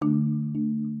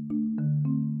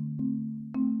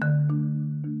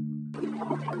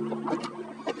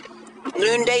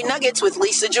Noonday Nuggets with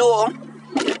Lisa Jewell.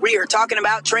 We are talking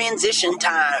about transition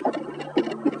time.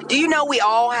 Do you know we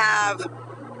all have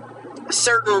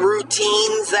certain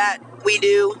routines that we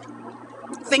do?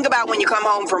 Think about when you come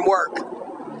home from work.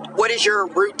 What is your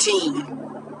routine?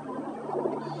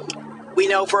 We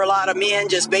know for a lot of men,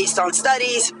 just based on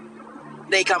studies,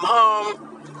 they come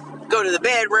home, go to the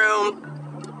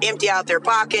bedroom, empty out their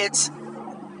pockets,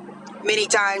 many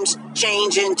times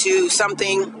change into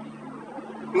something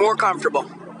more comfortable.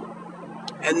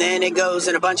 And then it goes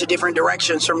in a bunch of different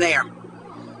directions from there.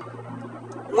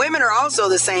 Women are also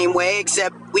the same way,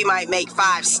 except we might make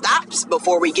 5 stops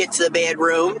before we get to the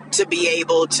bedroom to be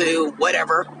able to,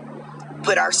 whatever,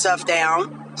 put our stuff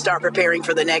down, start preparing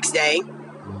for the next day.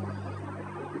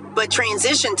 But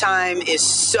transition time is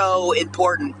so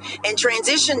important. And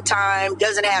transition time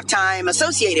doesn't have time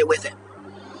associated with it.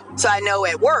 So I know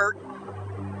at work,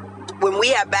 when we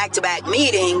have back-to-back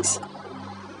meetings,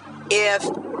 if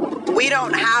we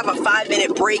don't have a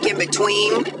 5-minute break in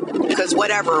between, because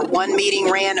whatever, one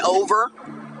meeting ran over,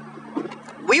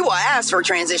 we will ask for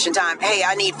transition time. Hey,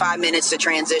 I need 5 minutes to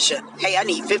transition. Hey, I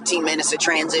need 15 minutes to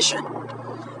transition.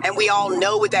 And we all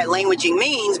know what that languaging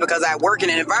means because I work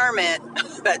in an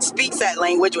environment that speaks that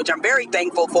language, which I'm very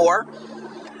thankful for.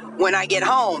 When I get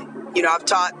home, I've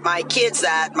taught my kids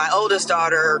that. My oldest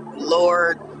daughter,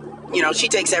 Lord, she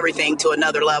takes everything to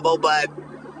another level, but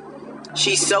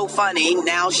she's so funny.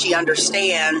 Now she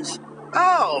understands,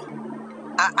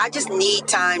 I just need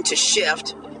time to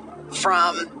shift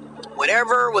from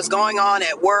whatever was going on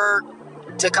at work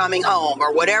to coming home,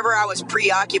 or whatever I was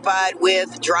preoccupied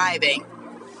with driving,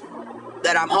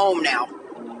 that I'm home now,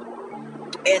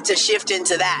 and to shift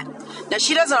into that. Now,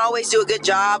 she doesn't always do a good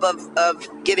job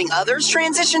of giving others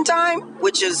transition time,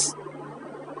 which is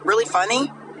really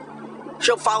funny.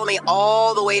 She'll follow me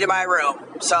all the way to my room.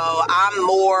 So I'm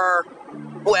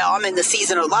in the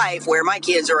season of life where my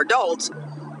kids are adults,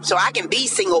 so I can be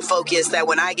single focused, that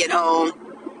when I get home,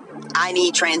 I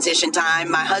need transition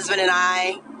time. My husband and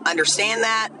I understand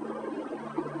that,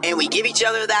 and we give each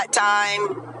other that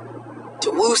time to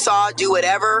woo-saw, do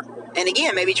whatever. And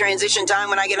again, maybe transition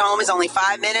time when I get home is only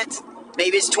 5 minutes.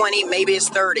 Maybe it's 20, maybe it's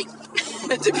 30,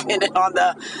 depending on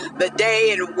the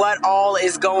day and what all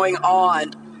is going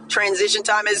on. Transition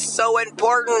time is so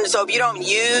important. So if you don't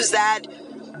use that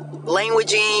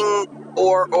languaging,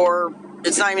 or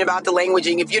it's not even about the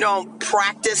languaging, if you don't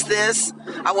practice this,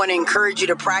 I want to encourage you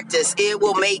to practice. It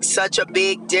will make such a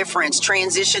big difference.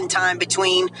 Transition time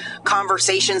between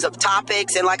conversations of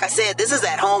topics. And like I said, this is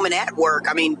at home and at work.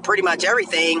 I mean, pretty much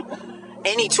everything.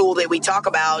 Any tool that we talk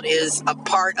about is a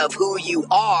part of who you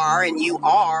are, and you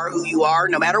are who you are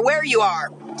no matter where you are.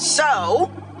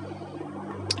 So,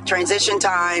 transition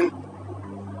time.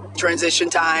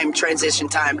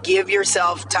 Give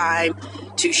yourself time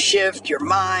to shift your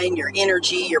mind, your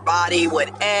energy, your body,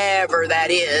 whatever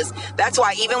that is. That's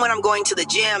why even when I'm going to the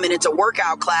gym and it's a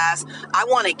workout class, I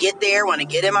want to get there, want to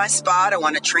get in my spot. I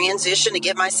want to transition to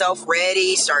get myself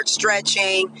ready, start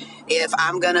stretching. If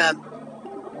I'm going to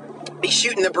be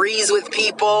shooting the breeze with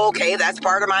people, okay, that's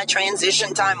part of my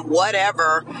transition time,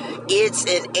 whatever. It's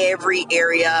in every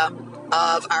area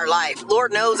of our life.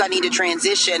 Lord knows I need to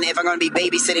transition if I'm going to be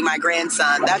babysitting my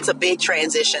grandson. That's a big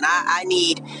transition. I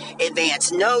need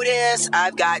advance notice.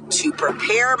 I've got to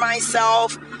prepare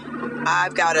myself.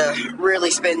 I've got to really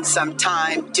spend some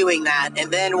time doing that. And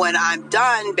then when I'm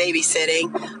done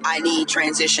babysitting, I need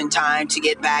transition time to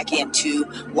get back into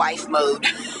wife mode.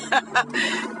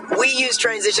 We use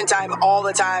transition time all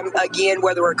the time, again,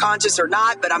 whether we're conscious or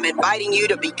not, but I'm inviting you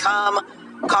to become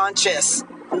conscious.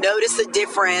 Notice the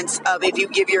difference of if you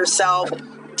give yourself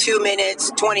 2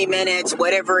 minutes, 20 minutes,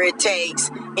 whatever it takes,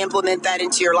 implement that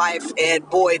into your life. And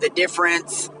boy, the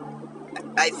difference,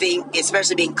 I think,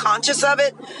 especially being conscious of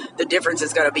it, the difference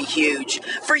is going to be huge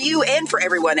for you and for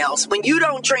everyone else. When you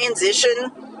don't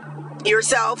transition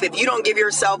yourself, if you don't give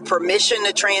yourself permission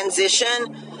to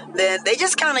transition, then they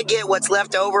just kind of get what's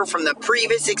left over from the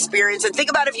previous experience. And think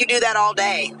about if you do that all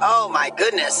day. Oh my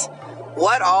goodness.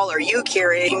 What all are you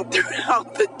carrying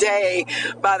throughout the day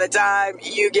by the time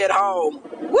you get home?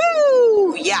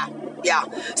 Woo! Yeah.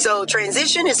 So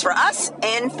transition is for us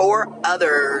and for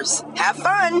others. Have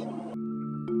fun.